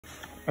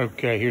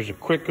Okay, here's a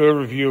quick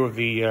overview of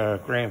the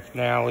grand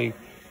finale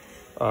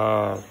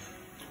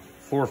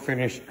floor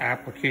finish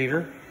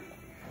applicator.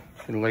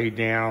 You can lay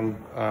down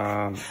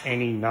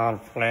any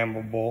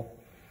non-flammable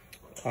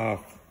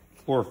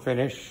floor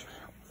finish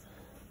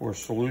or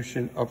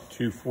solution up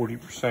to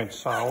 40%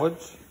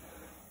 solids.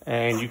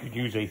 And you could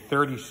use a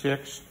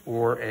 36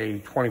 or a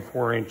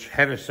 24-inch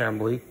head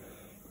assembly,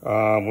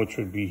 which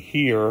would be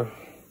here.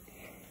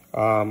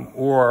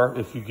 Or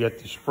if you get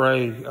the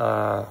spray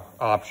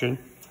option,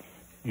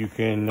 you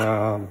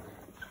can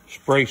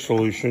spray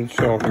solution.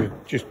 So I'll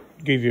just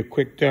give you a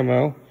quick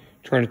demo.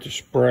 Turn it to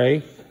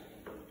spray.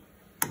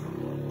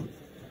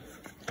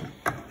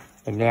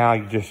 And now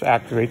you just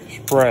activate the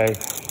spray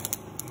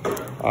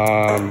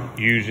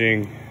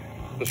using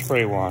the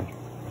spray wand.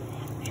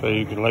 So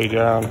you can lay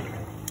down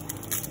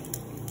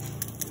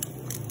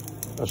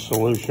a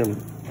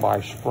solution by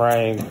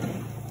spraying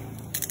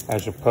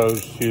as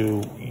opposed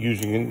to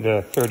using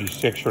the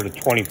 36 or the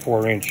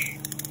 24-inch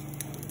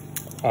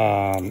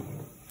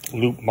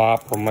loop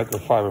mop or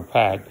microfiber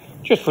pad,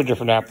 just for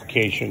different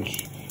applications.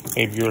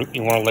 Maybe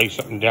you want to lay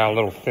something down a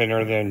little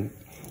thinner than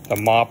the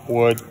mop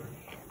would,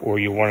 or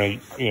you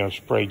want to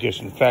spray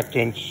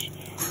disinfectants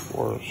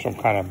or some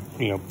kind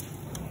of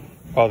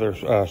other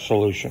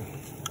solution.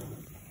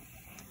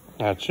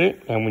 That's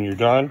it. And when you're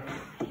done,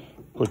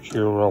 put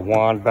your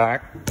wand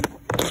back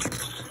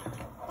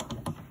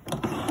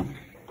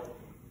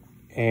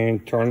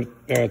and turn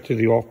it to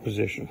the off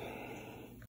position.